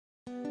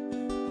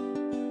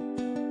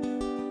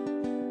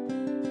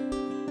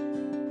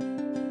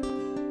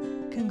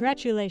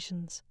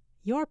Congratulations!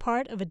 You're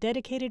part of a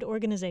dedicated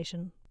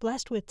organization,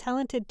 blessed with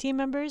talented team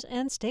members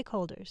and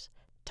stakeholders.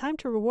 Time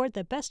to reward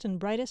the best and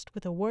brightest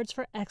with awards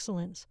for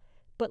excellence.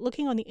 But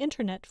looking on the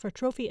internet for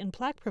trophy and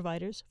plaque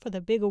providers for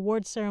the big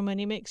awards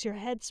ceremony makes your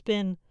head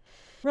spin.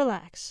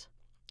 Relax.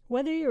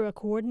 Whether you're a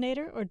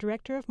coordinator or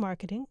director of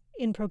marketing,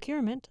 in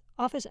procurement,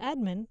 office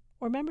admin,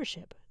 or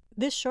membership,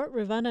 this short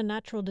Rivanna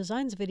Natural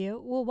Designs video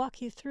will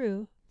walk you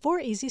through 4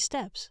 easy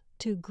steps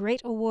to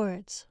great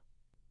awards.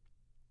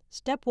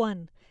 Step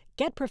 1.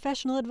 Get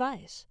professional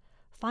advice.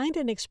 Find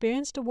an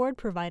experienced award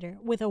provider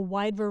with a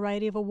wide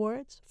variety of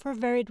awards for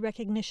varied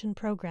recognition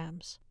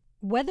programs.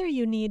 Whether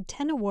you need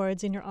 10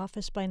 awards in your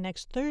office by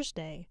next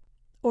Thursday,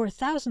 or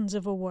thousands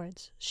of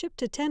awards shipped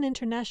to 10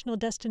 international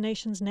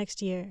destinations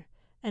next year,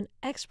 an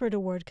expert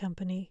award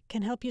company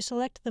can help you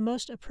select the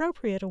most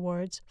appropriate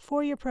awards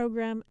for your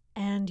program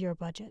and your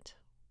budget.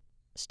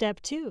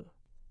 Step 2.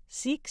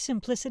 Seek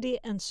simplicity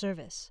and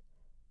service.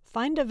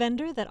 Find a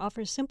vendor that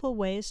offers simple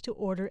ways to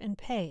order and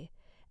pay,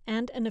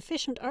 and an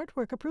efficient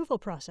artwork approval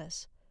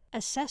process.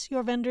 Assess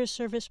your vendor's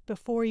service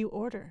before you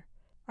order.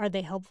 Are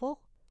they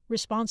helpful?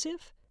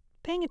 Responsive?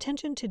 Paying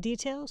attention to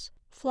details?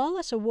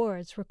 Flawless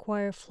awards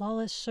require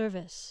flawless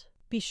service.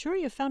 Be sure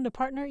you've found a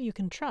partner you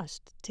can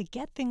trust to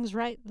get things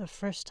right the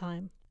first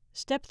time.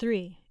 Step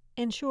 3.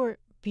 Ensure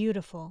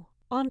beautiful,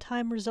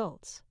 on-time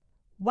results.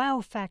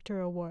 Wow Factor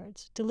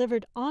awards,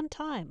 delivered on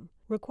time,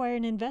 require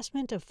an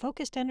investment of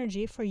focused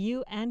energy for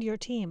you and your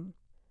team.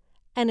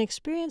 An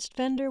experienced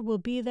vendor will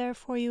be there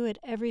for you at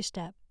every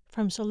step,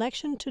 from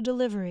selection to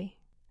delivery.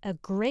 A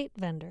great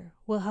vendor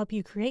will help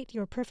you create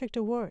your perfect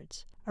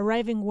awards,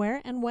 arriving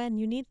where and when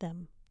you need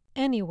them,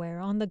 anywhere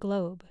on the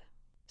globe.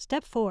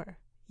 Step 4.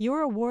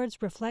 Your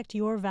awards reflect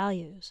your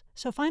values,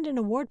 so find an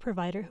award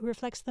provider who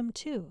reflects them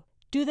too.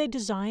 Do they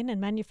design and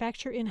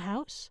manufacture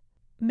in-house?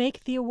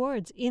 Make the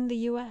awards in the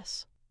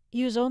U.S.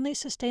 Use only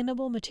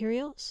sustainable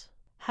materials?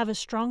 Have a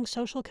strong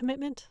social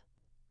commitment?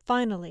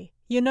 Finally,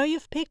 you know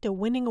you've picked a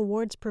winning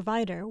awards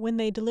provider when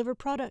they deliver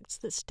products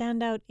that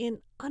stand out in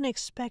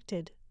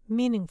unexpected,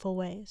 meaningful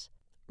ways.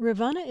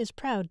 Rivanna is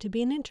proud to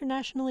be an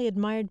internationally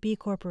admired B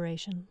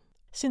Corporation.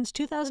 Since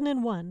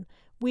 2001,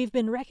 we've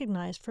been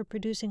recognized for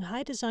producing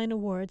high design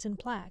awards and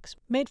plaques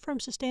made from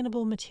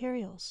sustainable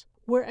materials.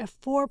 We're a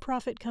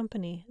for-profit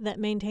company that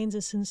maintains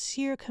a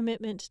sincere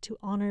commitment to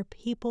honor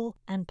people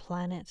and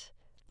planet.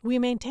 We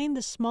maintain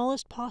the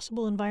smallest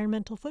possible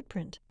environmental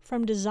footprint,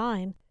 from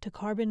design to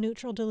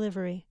carbon-neutral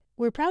delivery.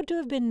 We're proud to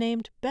have been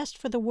named Best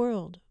for the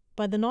World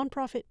by the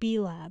nonprofit B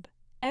Lab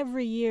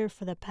every year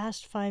for the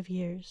past 5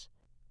 years.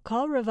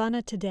 Call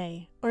Rivanna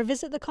today or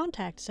visit the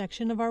contact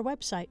section of our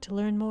website to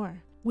learn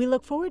more. We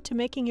look forward to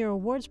making your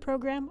awards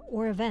program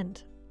or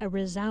event a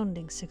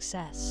resounding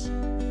success.